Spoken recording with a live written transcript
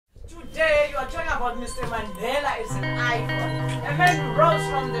about Mr. Mandela is an icon. A man who rose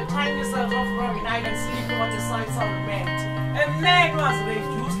from the tiny cells of Robben Island sleeping on the sides of men. A man was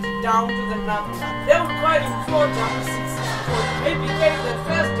reduced down to the nothing. They would call him 466. He became the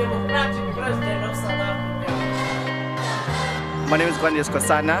first democratic president of South Africa. My name is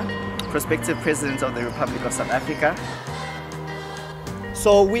Sikhosana, prospective president of the Republic of South Africa.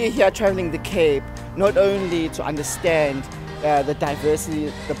 So we're here traveling the Cape not only to understand the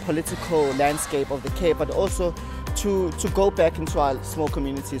diversity, the political landscape of the Cape, but also to go back into our small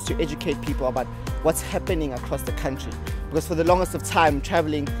communities to educate people about what's happening across the country. Because for the longest of time,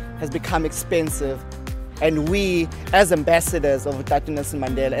 traveling has become expensive, and we, as ambassadors of Nelson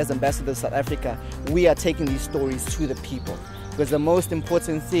Mandela, as ambassadors of South Africa, we are taking these stories to the people. Because the most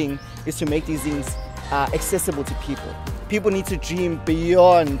important thing is to make these things accessible to people. People need to dream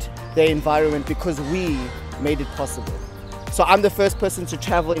beyond their environment because we made it possible. So I'm the first person to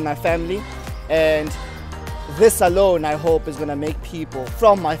travel in my family, and this alone, I hope, is going to make people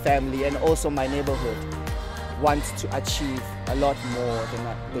from my family and also my neighborhood want to achieve a lot more than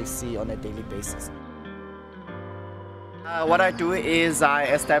what they see on a daily basis. What I do is I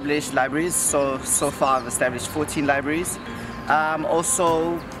establish libraries. So far I've established 14 libraries. I'm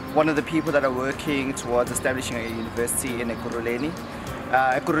also one of the people that are working towards establishing a university in Ekurhuleni.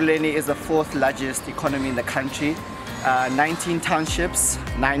 Ekurhuleni is the 4th largest economy in the country. 19 townships,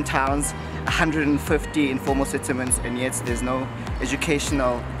 9 towns, 150 informal settlements, and yet there's no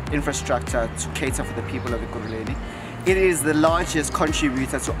educational infrastructure to cater for the people of Ekurhuleni. It is the largest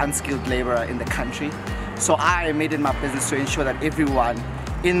contributor to unskilled laborer in the country. So I made it my business to ensure that everyone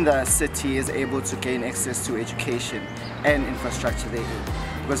in the city is able to gain access to education and infrastructure therein.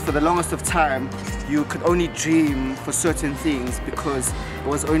 Because for the longest of time, you could only dream for certain things because it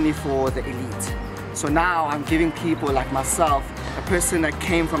was only for the elite. So now I'm giving people like myself, a person that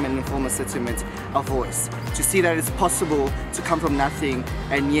came from an informal settlement, a voice. To see that it's possible to come from nothing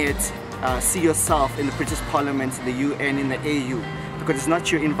and yet see yourself in the British Parliament, the UN, in the AU. Because it's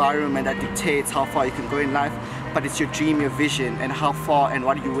not your environment that dictates how far you can go in life, but it's your dream, your vision, and how far and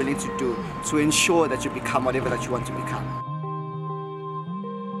what you're willing to do to ensure that you become whatever that you want to become.